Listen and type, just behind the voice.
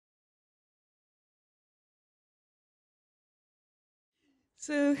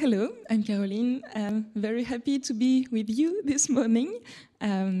So, hello, I'm Caroline. I'm very happy to be with you this morning.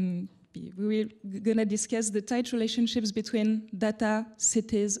 We're going to discuss the tight relationships between data,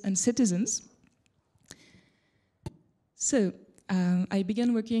 cities, and citizens. So, I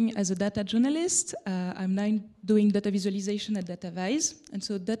began working as a data journalist. I'm now doing data visualization at Dataveyes. And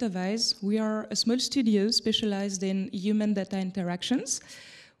so Dataveyes, we are a small studio specialized in human data interactions.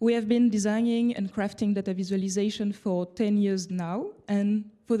 We have been designing and crafting data visualization for 10 years now.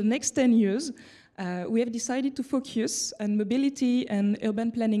 And for the next 10 years, we have decided to focus on mobility and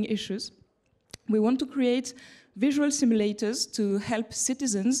urban planning issues. We want to create visual simulators to help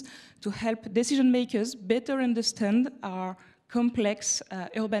citizens, to help decision makers better understand our complex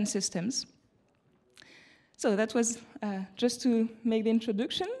urban systems. So that was just to make the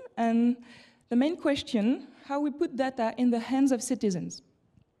introduction. And the main question, how we put data in the hands of citizens.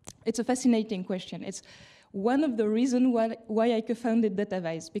 It's a fascinating question. It's one of the reasons why I co-founded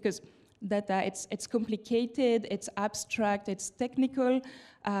Dataveyes, because data, it's complicated, it's abstract, it's technical,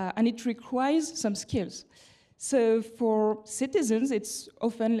 and it requires some skills. So for citizens, it's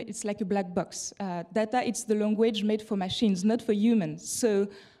like a black box. Data, it's the language made for machines, not for humans. So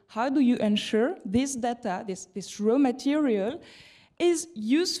how do you ensure this data, this raw material, is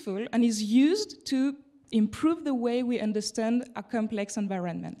useful and is used to improve the way we understand a complex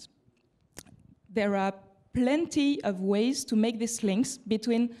environment? There are plenty of ways to make these links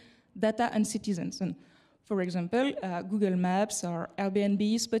between data and citizens. And for example, Google Maps or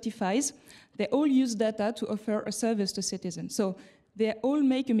Airbnb, Spotify, they all use data to offer a service to citizens. So they all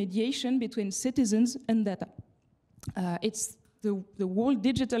make a mediation between citizens and data. It's the whole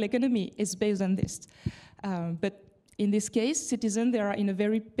digital economy is based on this. But in this case, citizens, they are in a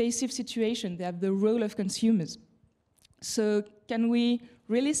very passive situation. They have the role of consumers. So can we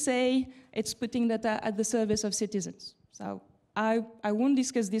really say it's putting data at the service of citizens? So I won't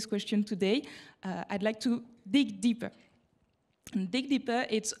discuss this question today. I'd like to dig deeper. And dig deeper,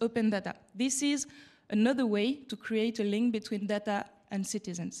 it's open data. This is another way to create a link between data and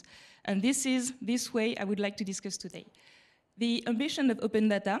citizens. And this way I would like to discuss today. The ambition of open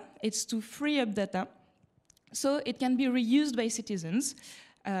data is to free up data so it can be reused by citizens.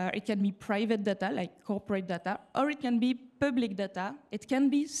 It can be private data, like corporate data, or it can be public data. It can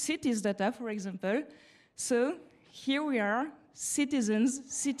be cities data, for example. So here we are, citizens,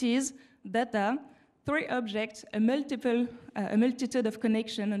 cities, data, three objects, a multitude of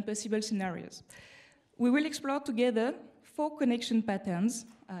connection and possible scenarios. We will explore together 4 connection patterns,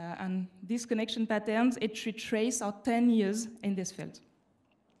 and these connection patterns, it retrace our 10 years in this field.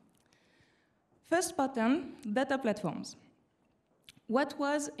 First pattern, data platforms. What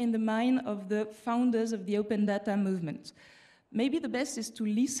was in the mind of the founders of the open data movement? Maybe the best is to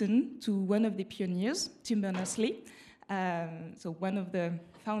listen to one of the pioneers, Tim Berners-Lee, so one of the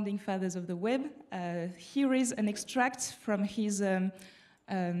founding fathers of the web. Here is an extract from his talk,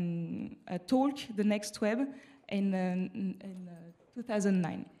 The Next Web, in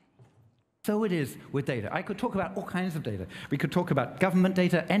 2009. So it is with data. I could talk about all kinds of data. We could talk about government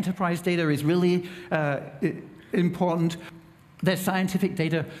data. Enterprise data is really important. There's scientific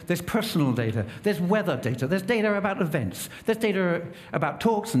data, there's personal data, there's weather data, there's data about events, there's data about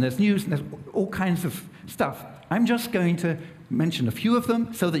talks, and there's news, and there's all kinds of stuff. I'm just going to mention a few of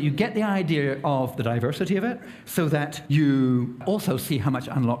them so that you get the idea of the diversity of it, so that you also see how much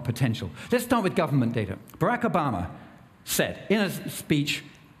unlocked potential. Let's start with government data. Barack Obama said in a speech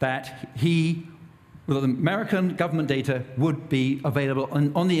that the American government data would be available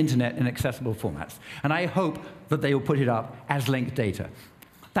on the internet in accessible formats. And I hope that they will put it up as linked data.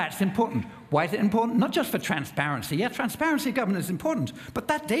 That's important. Why is it important? Not just for transparency. Yeah, transparency of government is important. But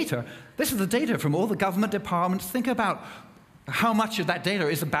that data, this is the data from all the government departments. Think about how much of that data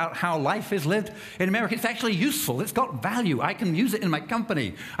is about how life is lived in America. It's actually useful. It's got value. I can use it in my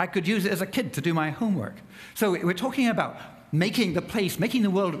company. I could use it as a kid to do my homework. So we're talking about making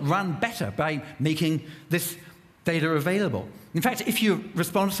the world run better by making this data available. In fact, if you're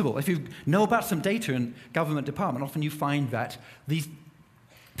responsible, if you know about some data in government department, often you find that these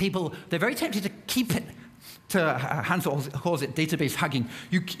people, they're very tempted to keep it, to Hans calls it database hugging.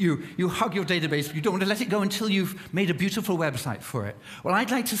 You hug your database, you don't want to let it go until you've made a beautiful website for it. Well,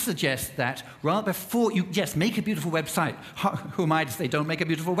 I'd like to suggest that right before you, yes, make a beautiful website. Who am I to say don't make a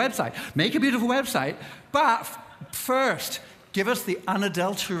beautiful website? Make a beautiful website, but first, give us the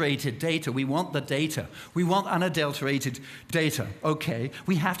unadulterated data. We want the data. We want unadulterated data. Okay,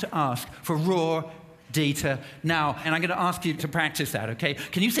 we have to ask for raw data now. And I'm going to ask you to practice that, okay?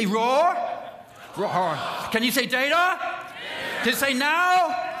 Can you say raw? Raw. Can you say data? Can you say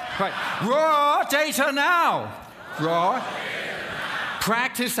now? Right. Raw data now. Raw.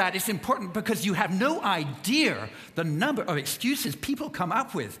 Practice that. It's important because you have no idea the number of excuses people come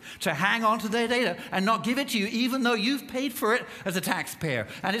up with to hang on to their data and not give it to you, even though you've paid for it as a taxpayer.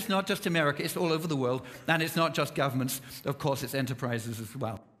 And it's not just America, it's all over the world. And it's not just governments, of course, it's enterprises as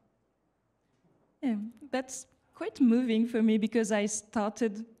well. Yeah, that's quite moving for me because I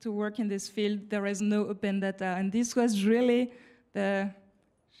started to work in this field. There is no open data, and this was really the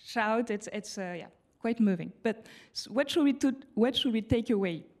shout. It's quite moving. But what should we take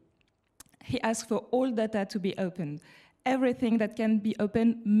away? He asked for all data to be open. Everything that can be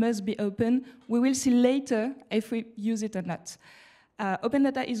open must be open. We will see later if we use it or not. Open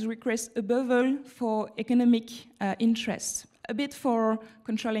data is requested above all for economic interests, a bit for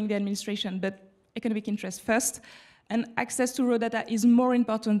controlling the administration, but economic interest first. And access to raw data is more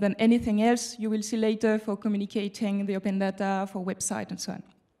important than anything else. You will see later for communicating the open data, for website, and so on.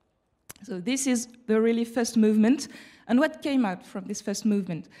 So this is the really first movement. And what came out from this first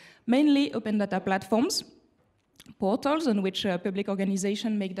movement? Mainly open data platforms, portals on which public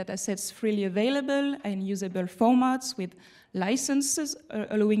organizations make data sets freely available in usable formats with licenses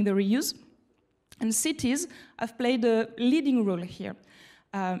allowing the reuse. And cities have played a leading role here.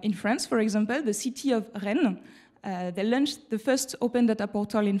 In France, for example, the city of Rennes, they launched the first open data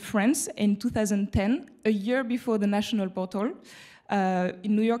portal in France in 2010, a year before the national portal.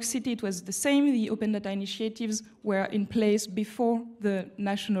 In New York City, it was the same. The open data initiatives were in place before the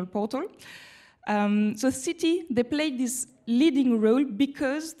national portal. So city, they played this leading role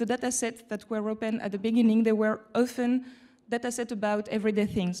because the data sets that were open at the beginning, they were often data sets about everyday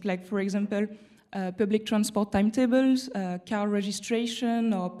things, like, for example, public transport timetables, car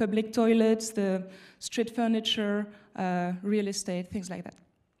registration, or public toilets, the street furniture, real estate, things like that.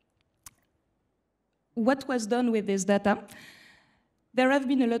 What was done with this data? There have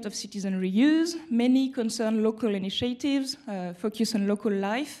been a lot of citizen reuse. Many concern local initiatives, focus on local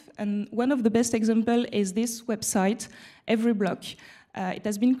life. And one of the best examples is this website, Every Block. It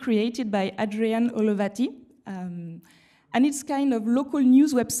has been created by Adrian Olovati. And it's kind of local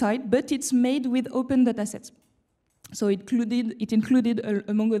news website, but it's made with open data sets. So it included,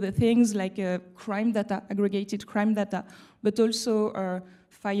 among other things, like crime data, aggregated crime data, but also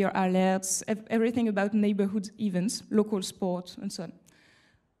fire alerts, everything about neighborhood events, local sport, and so on.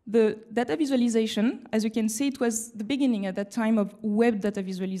 The data visualization, as you can see, it was the beginning at that time of web data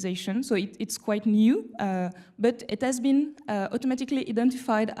visualization, so it's quite new, but it has been automatically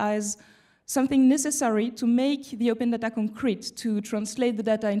identified as something necessary to make the open data concrete, to translate the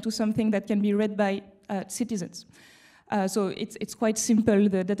data into something that can be read by citizens. So it's quite simple,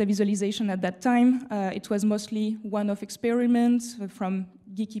 the data visualization at that time. It was mostly one-off experiments from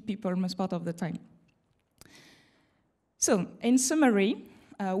geeky people most part of the time. So, in summary,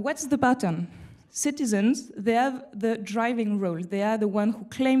 what's the pattern? Citizens, they have the driving role. They are the one who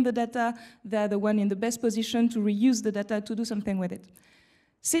claim the data. They are the one in the best position to reuse the data to do something with it.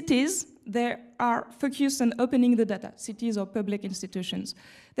 Cities, they are focused on opening the data, cities or public institutions.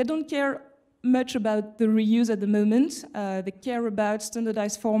 They don't care much about the reuse at the moment. They care about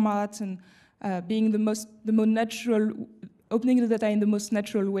standardized formats and being the more natural, opening the data in the most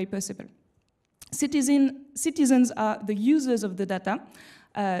natural way possible. Citizens are the users of the data.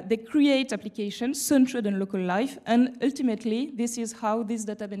 They create applications centered on local life, and ultimately, this is how this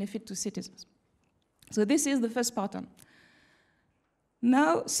data benefit to citizens. So this is the first pattern.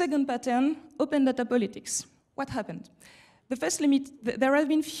 Now, second pattern, open data politics. What happened? The first there have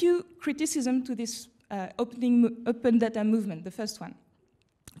been few criticisms to this open data movement, the first one.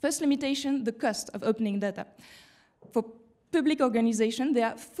 First limitation, the cost of opening data. For public organizations, they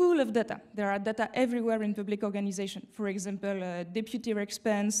are full of data. There are data everywhere in public organizations. For example, deputy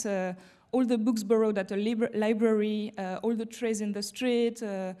expense, all the books borrowed at a library, all the trays in the street,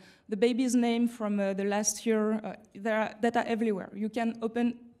 the baby's name from the last year. There are data everywhere. You can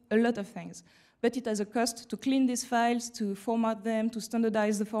open a lot of things. But it has a cost to clean these files, to format them, to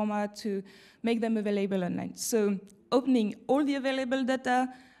standardize the format, to make them available online. So opening all the available data,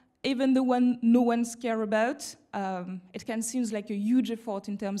 even the one no one's care about, it can seem like a huge effort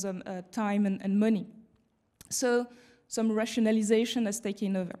in terms of time and money. So some rationalization has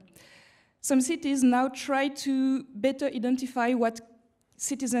taken over. Some cities now try to better identify what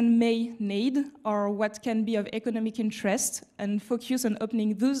citizens may need or what can be of economic interest and focus on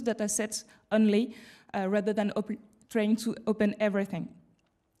opening those data sets only rather than trying to open everything.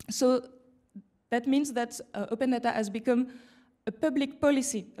 So that means that open data has become a public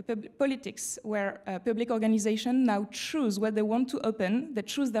policy, politics, where public organizations now choose what they want to open, they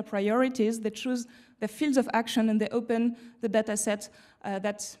choose their priorities, they choose the fields of action, and they open the data set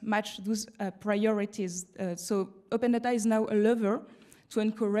that match those priorities. So open data is now a lever to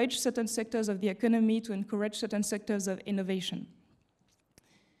encourage certain sectors of the economy, to encourage certain sectors of innovation.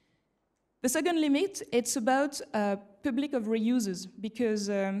 The second limit, it's about public of reusers, because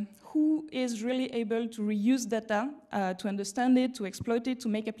who is really able to reuse data, to understand it, to exploit it, to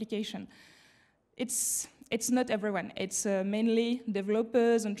make application? It's not everyone. It's mainly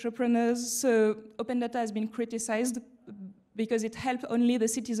developers, entrepreneurs. So open data has been criticized because it helps only the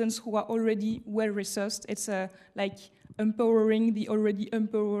citizens who are already well-resourced. It's like empowering the already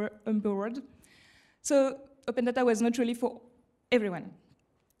empowered. So open data was not really for everyone.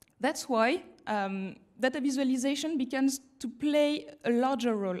 That's why data visualization begins to play a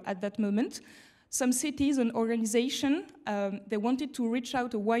larger role at that moment. Some cities and organizations, they wanted to reach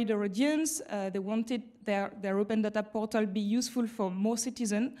out a wider audience. They wanted their open data portal be useful for more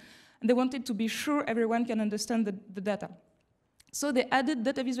citizens. And they wanted to be sure everyone can understand the data. So they added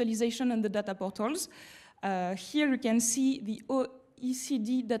data visualization on the data portals. Here you can see the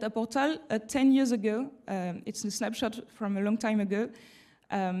OECD data portal 10 years ago. It's a snapshot from a long time ago.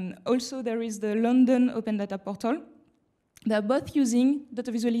 Also, there is the London Open Data Portal. They're both using data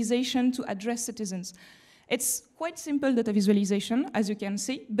visualization to address citizens. It's quite simple data visualization, as you can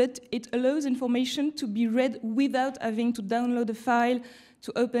see, but it allows information to be read without having to download a file,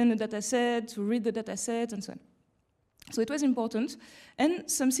 to open a data set, to read the data set, and so on. So it was important.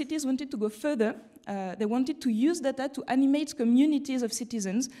 And some cities wanted to go further. They wanted to use data to animate communities of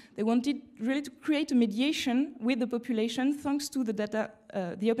citizens. They wanted really to create a mediation with the population thanks to the data,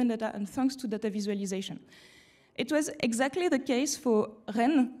 the open data, and thanks to data visualization. It was exactly the case for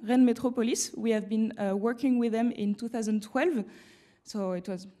Rennes Metropolis. We have been working with them in 2012. So it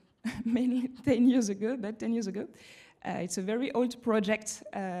was mainly 10 years ago, but 10 years ago. It's a very old project.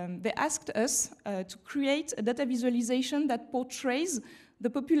 They asked us to create a data visualization that portrays the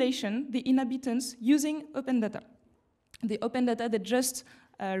population, the inhabitants, using open data. The open data they just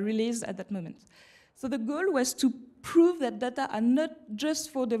released at that moment. So the goal was to prove that data are not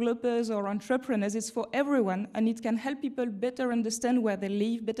just for developers or entrepreneurs, it's for everyone, and it can help people better understand where they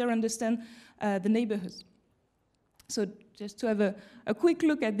live, better understand the neighborhoods. So just to have a quick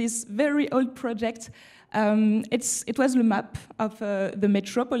look at this very old project, it was the map of the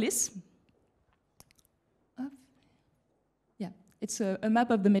metropolis. Yeah, it's a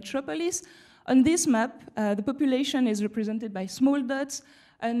map of the metropolis. On this map, the population is represented by small dots,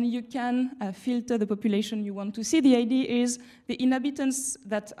 and you can filter the population you want to see. The idea is the inhabitants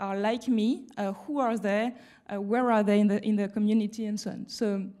that are like me, who are there, where are they in the community, and so on.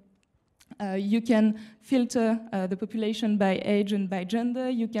 So you can filter the population by age and by gender.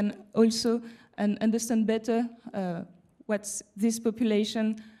 You can also understand better what's this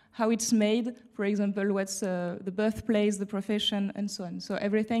population, how it's made, for example, what's the birthplace, the profession, and so on. So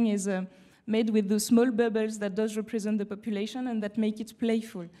everything is made with those small bubbles that does represent the population and that make it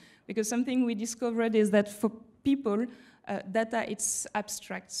playful. Because something we discovered is that for people, data, it's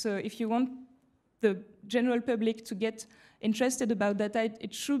abstract. So if you want the general public to get interested about data,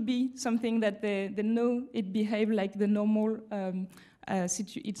 it should be something that they know it behaves like the normal,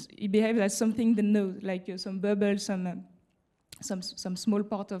 it behaves as something they know, like some bubbles, some small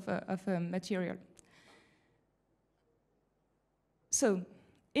part of material. So,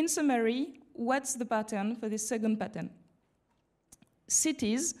 in summary, what's the pattern for this second pattern?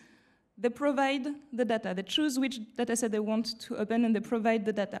 Cities, they provide the data. They choose which data set they want to open, and they provide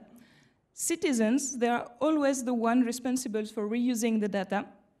the data. Citizens, they are always the one responsible for reusing the data,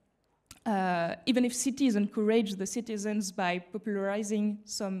 even if cities encourage the citizens by popularizing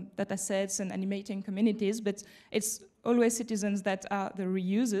some data sets and animating communities, but it's always citizens that are the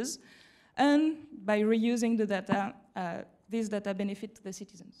reusers. And by reusing the data, this data benefit the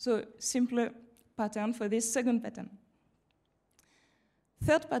citizens. So simpler pattern for this second pattern.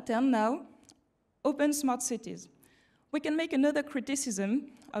 Third pattern now, open smart cities. We can make another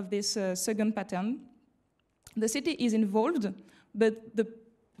criticism of this second pattern. The city is involved with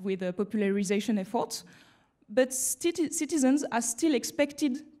the popularization efforts, but citizens are still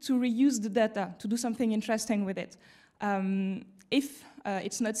expected to reuse the data, to do something interesting with it. If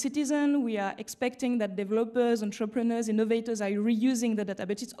it's not citizen, we are expecting that developers, entrepreneurs, innovators are reusing the data,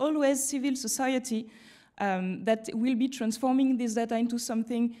 but it's always civil society that will be transforming this data into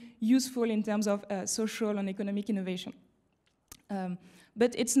something useful in terms of social and economic innovation.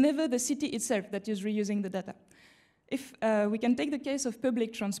 But it's never the city itself that is reusing the data. If we can take the case of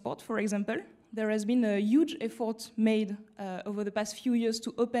public transport, for example, there has been a huge effort made over the past few years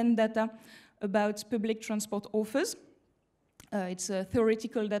to open data about public transport offers. It's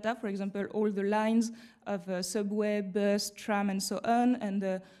theoretical data, for example, all the lines of subway, bus, tram, and so on, and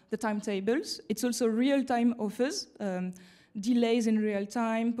the timetables. It's also real-time offers. delays in real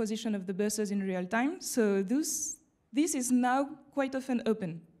time, position of the buses in real time. So this is now quite often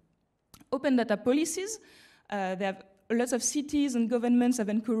open. Open data policies, they have lots of cities and governments have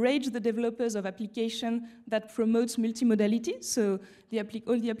encouraged the developers of application that promotes multimodality. So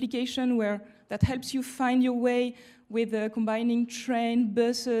all the application that helps you find your way with combining train,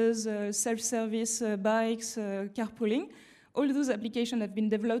 buses, self-service bikes, carpooling. All those applications have been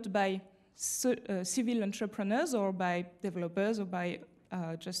developed by civil entrepreneurs or by developers or by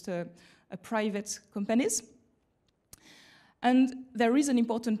just private companies. And there is an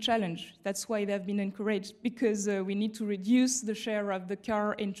important challenge. That's why they have been encouraged, because we need to reduce the share of the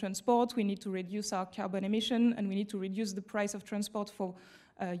car in transport, we need to reduce our carbon emission, and we need to reduce the price of transport for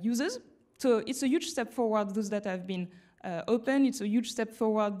users. So it's a huge step forward, those that have been open. It's a huge step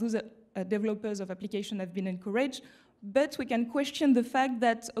forward, those developers of application have been encouraged. But we can question the fact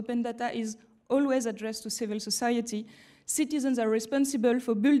that open data is always addressed to civil society. Citizens are responsible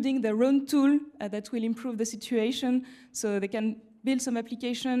for building their own tool that will improve the situation, so they can build some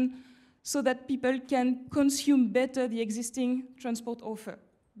application so that people can consume better the existing transport offer.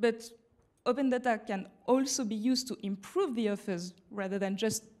 But open data can also be used to improve the offers rather than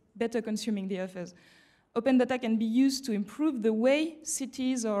just better consuming the offers. Open data can be used to improve the way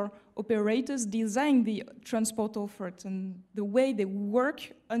cities or operators design the transport offered and the way they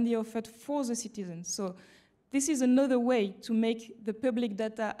work on the offer for the citizens. So this is another way to make the public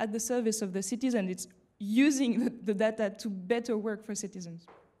data at the service of the citizen. It's using the data to better work for citizens.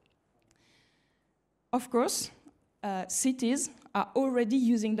 Of course, cities are already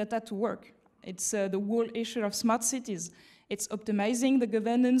using data to work. It's the whole issue of smart cities. It's optimizing the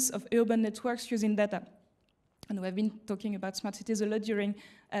governance of urban networks using data. And we've been talking about smart cities a lot during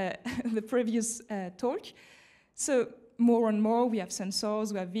the previous talk. So more and more, we have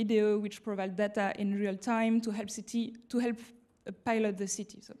sensors, we have video, which provide data in real time to help pilot the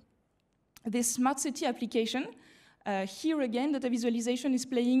city. So this smart city application, here again, data visualization is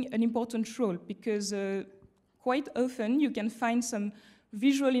playing an important role because quite often you can find some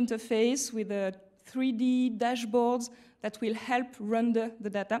visual interface with 3D dashboards that will help render the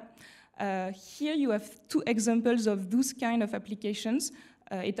data. Here you have two examples of those kind of applications.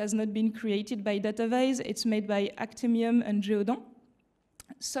 It has not been created by Dataveyes, it's made by Actemium and Geodan.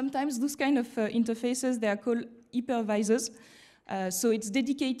 Sometimes those kind of interfaces, they are called hypervisors. So it's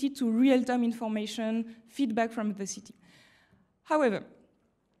dedicated to real-time information, feedback from the city. However,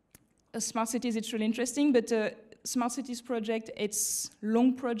 smart cities, it's really interesting, but smart cities project, it's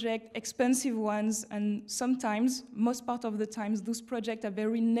long project, expensive ones, and sometimes, most part of the times, those projects are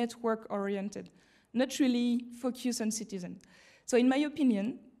very network-oriented, not really focused on citizens. So in my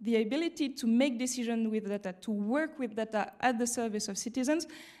opinion, the ability to make decisions with data, to work with data at the service of citizens,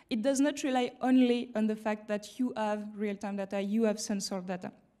 it does not rely only on the fact that you have real-time data, you have sensor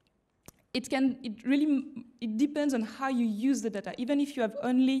data. It depends on how you use the data. Even if you have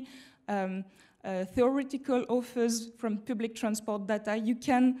only theoretical offers from public transport data, you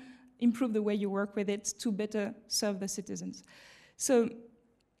can improve the way you work with it to better serve the citizens. So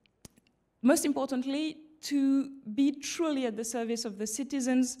most importantly, to be truly at the service of the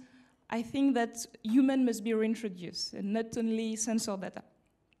citizens, I think that human must be reintroduced, and not only sensor data.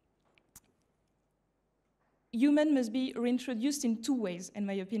 Human must be reintroduced in two ways, in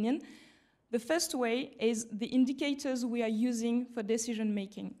my opinion. The first way is the indicators we are using for decision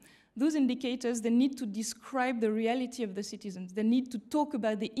making. Those indicators, they need to describe the reality of the citizens. They need to talk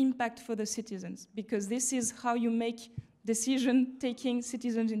about the impact for the citizens, because this is how you make decision-taking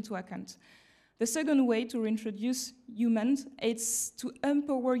citizens into account. The second way to reintroduce humans is to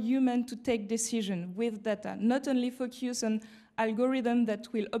empower humans to take decisions with data, not only focus on algorithms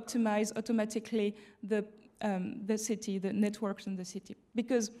that will optimize automatically the city, the networks in the city.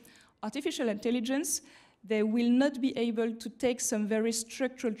 Because artificial intelligence, they will not be able to take some very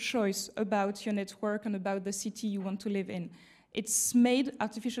structural choice about your network and about the city you want to live in. It's made,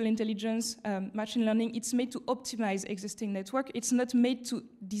 artificial intelligence, machine learning, it's made to optimize existing network. It's not made to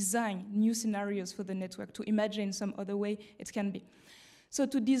design new scenarios for the network, to imagine some other way it can be. So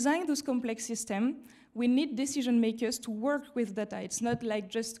to design those complex systems, we need decision makers to work with data. It's not like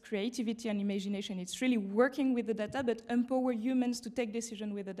just creativity and imagination. It's really working with the data, but empower humans to take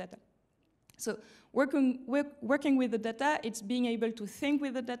decisions with the data. So working with the data, it's being able to think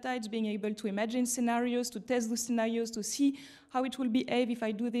with the data, it's being able to imagine scenarios, to test those scenarios, to see how it will behave if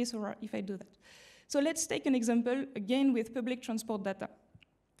I do this or if I do that. So let's take an example, again, with public transport data.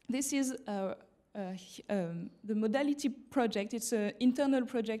 This is the modality project. It's an internal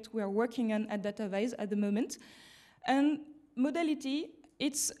project we are working on at Dataveyes at the moment. And modality,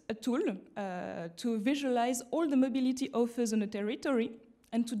 it's a tool to visualize all the mobility offers on a territory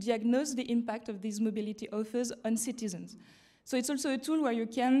and to diagnose the impact of these mobility offers on citizens. So it's also a tool where you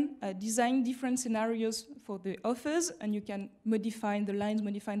can design different scenarios for the offers, and you can modify the lines,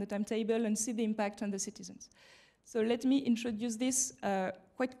 modify the timetable, and see the impact on the citizens. So let me introduce this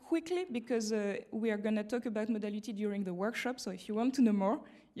quite quickly, because we are going to talk about modality during the workshop. So if you want to know more,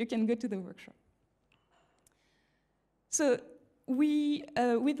 you can go to the workshop. So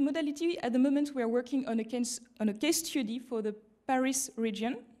with modality, at the moment, we are working on a case study for the Paris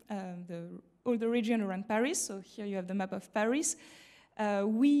region, all the region around Paris. So here you have the map of Paris.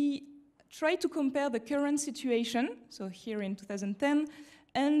 We try to compare the current situation, so here in 2010,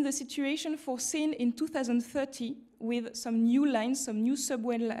 and the situation foreseen in 2030 with some new lines, some new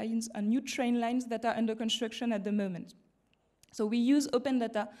subway lines, and new train lines that are under construction at the moment. So we use open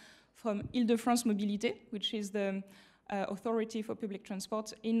data from Île-de-France Mobilité, which is the authority for public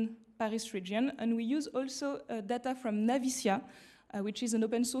transport in Paris region, and we use also data from Navicia, which is an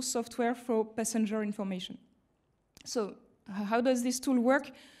open source software for passenger information. So how does this tool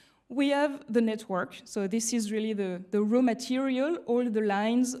work? We have the network. So this is really the raw material, all the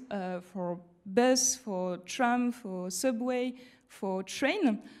lines for bus, for tram, for subway, for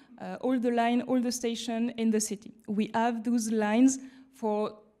train, all the line, all the station in the city. We have those lines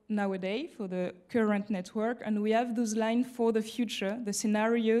for nowadays, for the current network, and we have those lines for the future, the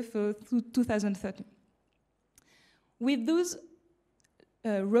scenario for 2030. With those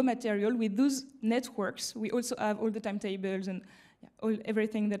raw material, with those networks, we also have all the timetables and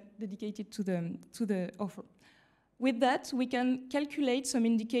everything that dedicated to the offer. With that, we can calculate some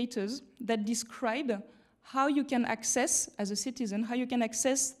indicators that describe how you can access, as a citizen, how you can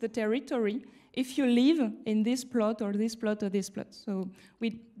access the territory if you live in this plot or this plot or this plot. So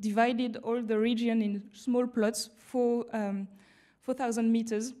we divided all the region in small plots, 4,000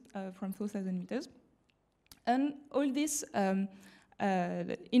 meters, from 4,000 meters. And all this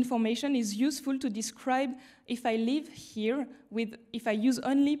information is useful to describe if I live here, if I use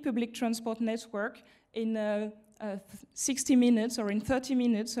only public transport network in 60 minutes or in 30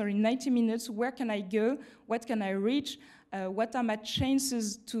 minutes or in 90 minutes, where can I go, what can I reach, what are my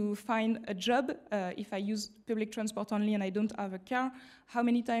chances to find a job if I use public transport only and I don't have a car, how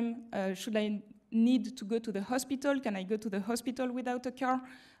many times should I need to go to the hospital, can I go to the hospital without a car,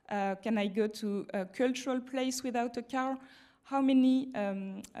 can I go to a cultural place without a car, how many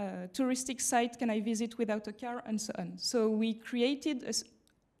touristic sites can I visit without a car, and so on. So we created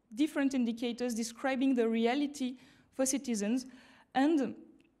different indicators describing the reality for citizens, and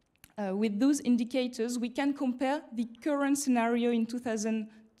with those indicators, we can compare the current scenario in 2000,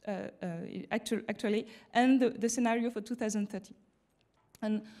 actually, and the scenario for 2030.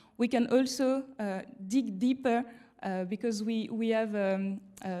 And we can also dig deeper because we have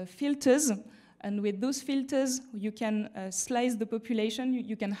filters. And with those filters, you can slice the population.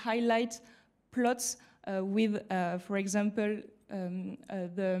 You can highlight plots with, for example,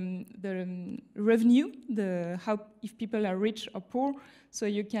 the revenue, how if people are rich or poor. So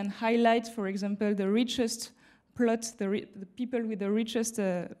you can highlight, for example, the richest plots, the people with the richest,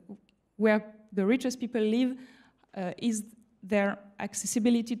 where the richest people live, is their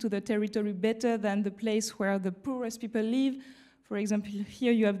accessibility to the territory better than the place where the poorest people live. For example,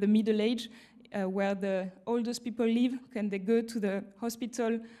 here you have the middle age, where the oldest people live. Can they go to the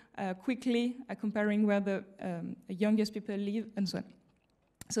hospital quickly, comparing where the youngest people live, and so on.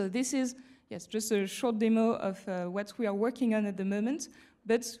 So this is, yes, just a short demo of what we are working on at the moment,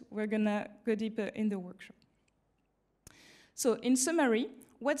 but we're gonna go deeper in the workshop. So in summary,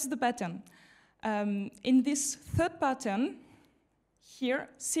 what's the pattern? In this third pattern, here,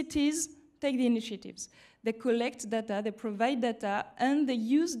 cities take the initiatives. They collect data, they provide data, and they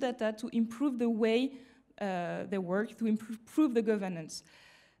use data to improve the way they work, to improve the governance.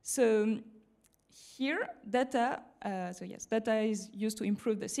 So here, data is used to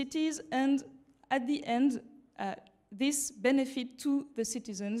improve the cities, and at the end, this benefit to the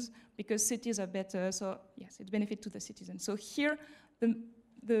citizens because cities are better. So yes, it benefits to the citizens. So here,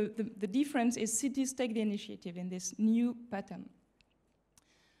 the difference is cities take the initiative in this new pattern.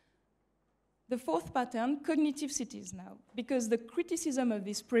 The fourth pattern, cognitive cities now, because the criticism of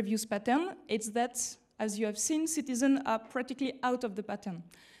this previous pattern is that, as you have seen, citizens are practically out of the pattern.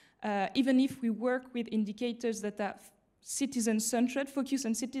 Even if we work with indicators that are citizen-centered, focus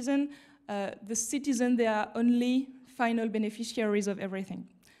on citizen, the citizen, they are only final beneficiaries of everything.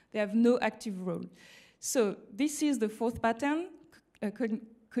 They have no active role. So this is the fourth pattern,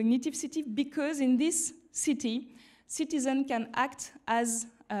 cognitive city, because in this city, citizen can act as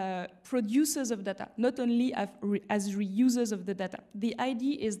producers of data, not only as reusers of the data. The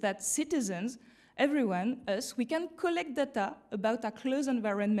idea is that citizens, everyone, us, we can collect data about our close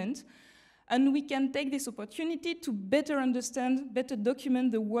environment, and we can take this opportunity to better understand, better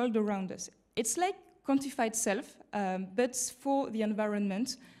document the world around us. It's like quantified self, but for the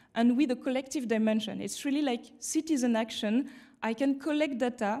environment, and with a collective dimension. It's really like citizen action. I can collect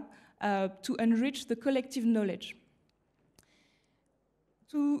data to enrich the collective knowledge.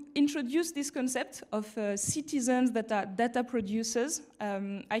 To introduce this concept of citizens that are data producers,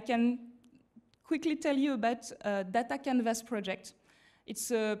 I can quickly tell you about Data Canvas project.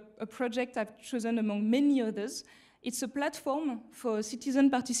 It's a project I've chosen among many others. It's a platform for citizen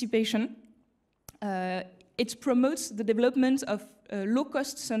participation. It promotes the development of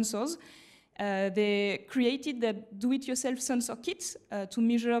low-cost sensors. They created the do-it-yourself sensor kits to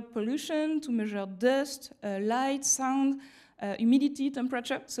measure pollution, to measure dust, light, sound, humidity,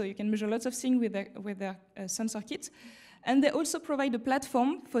 temperature. So you can measure lots of things with their sensor kit. And they also provide a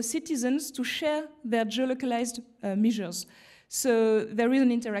platform for citizens to share their geolocalized measures. So there is an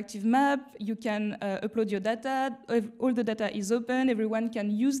interactive map, you can upload your data, all the data is open, everyone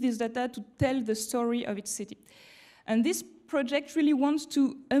can use this data to tell the story of its city. And this project really wants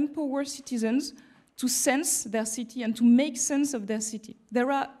to empower citizens to sense their city and to make sense of their city.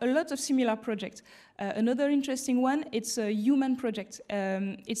 There are a lot of similar projects. Another interesting one, it's a human project.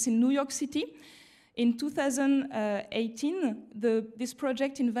 It's in New York City. In 2018, this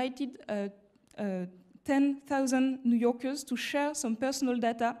project invited 10,000 New Yorkers to share some personal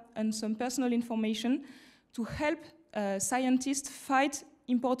data and some personal information to help scientists fight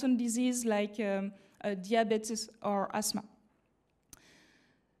important diseases like diabetes or asthma.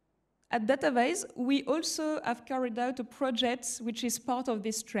 At Dataveyes, we also have carried out a project which is part of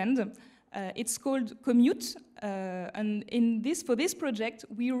this trend. It's called Commute, and for this project,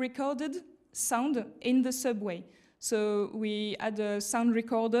 we recorded sound in the subway. So we had a sound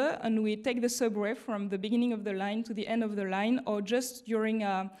recorder, and we take the subway from the beginning of the line to the end of the line, or just during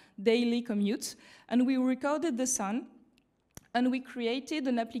a daily commute. And we recorded the sound, and we created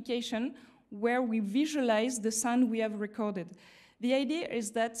an application where we visualize the sound we have recorded. The idea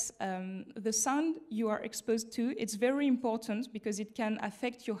is that the sound you are exposed to, it's very important because it can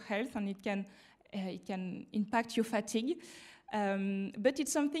affect your health and it can impact your fatigue. But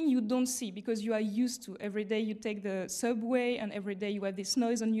it's something you don't see because you are used to. Every day you take the subway and every day you have this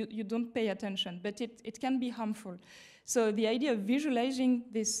noise and you don't pay attention, but it can be harmful. So the idea of visualizing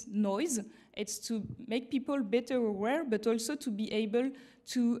this noise, it's to make people better aware, but also to be able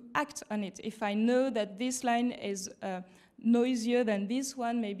to act on it. If I know that this line is noisier than this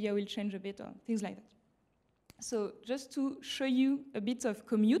one, maybe I will change a bit or things like that. So just to show you a bit of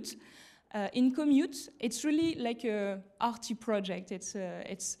Commute, in Commute, it's really like a arty project.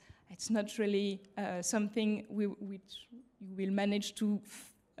 It's not really something which you will manage to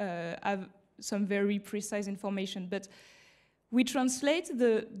have some very precise information, but we translate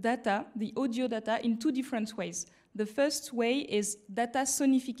the data, the audio data, in two different ways. The first way is data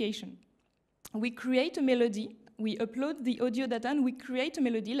sonification. We create a melody, we upload the audio data, and we create a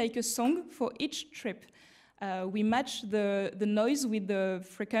melody like a song for each trip. We match the noise with the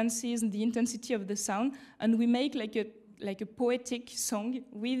frequencies and the intensity of the sound, and we make like a poetic song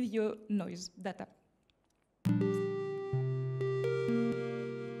with your noise data.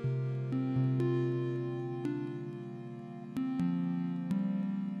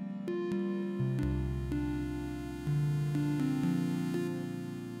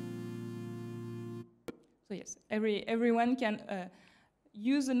 So yes, everyone can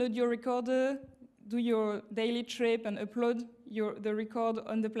use an audio recorder, do your daily trip and upload the record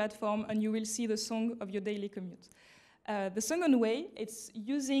on the platform, and you will see the song of your daily commute. The second way, it's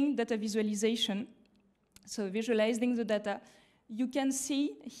using data visualization. So visualizing the data. You can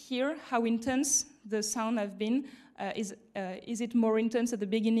see here how intense the sound has been. Is it more intense at the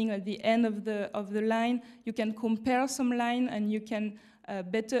beginning or at the end of the line? You can compare some line and you can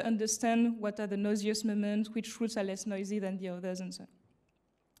better understand what are the noisiest moments, which routes are less noisy than the others, and so on.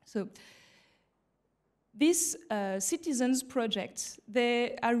 So these citizens projects,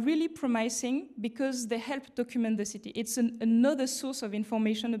 they are really promising because they help document the city. It's another source of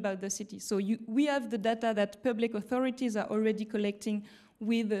information about the city. So we have the data that public authorities are already collecting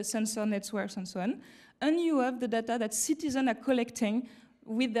with the sensor networks and so on. And you have the data that citizens are collecting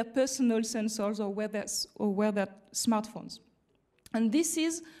with their personal sensors or with their smartphones. And this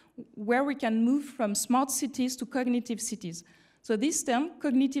is where we can move from smart cities to cognitive cities. So this term,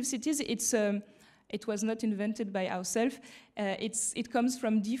 cognitive cities, it was not invented by ourselves. It comes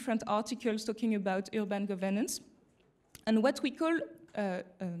from different articles talking about urban governance. And what we call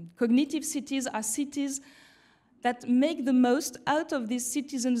cognitive cities are cities that make the most out of these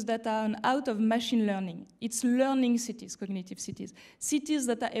citizens' data and out of machine learning. It's learning cities, cognitive cities. Cities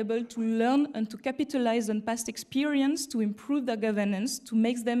that are able to learn and to capitalize on past experience to improve their governance, to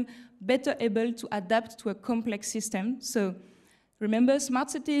make them better able to adapt to a complex system. So remember,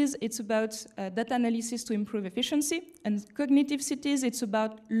 smart cities, it's about data analysis to improve efficiency, and cognitive cities, it's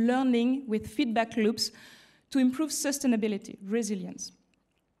about learning with feedback loops to improve sustainability, resilience.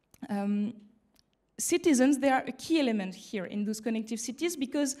 Citizens, they are a key element here in those connective cities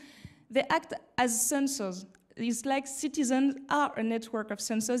because they act as sensors. It's like citizens are a network of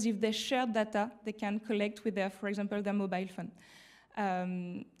sensors. If they share data, they can collect with their, for example, their mobile phone.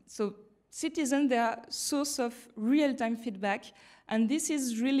 So citizens, they are a source of real-time feedback, and this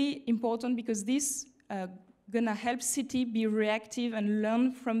is really important because this gonna help city be reactive and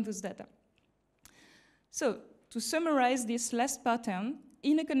learn from those data. So to summarize this last pattern,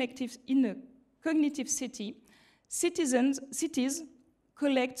 in a cognitive city, cities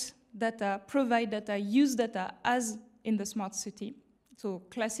collect data, provide data, use data as in the smart city. So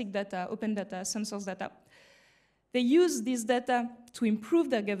classic data, open data, sensors data. They use this data to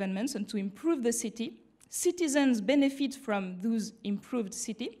improve their governments and to improve the city. Citizens benefit from those improved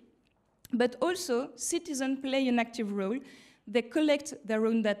city, but also citizens play an active role. They collect their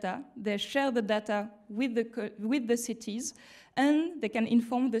own data, they share the data with the cities, and they can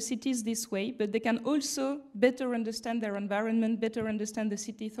inform the cities this way, but they can also better understand their environment, better understand the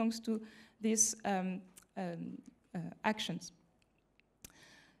city thanks to these actions.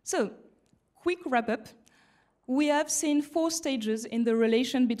 So, quick wrap-up. We have seen 4 stages in the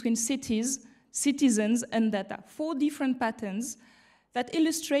relation between cities, citizens, and data. 4 different patterns that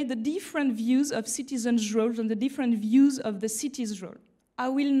illustrate the different views of citizens' roles and the different views of the city's role. I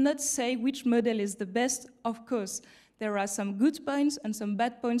will not say which model is the best, of course. There are some good points and some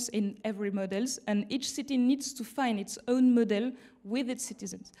bad points in every model, and each city needs to find its own model with its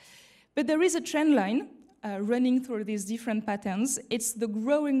citizens. But there is a trend line running through these different patterns. It's the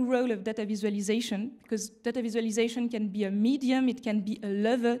growing role of data visualization, because data visualization can be a medium, it can be a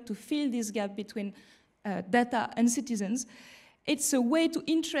lever to fill this gap between data and citizens. It's a way to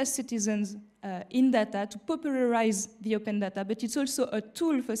interest citizens in data, to popularize the open data, but it's also a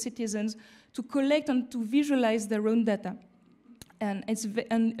tool for citizens to collect and to visualize their own data. And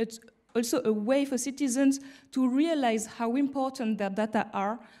it's also a way for citizens to realize how important their data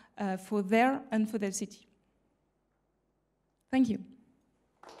are for their and for their city. Thank you.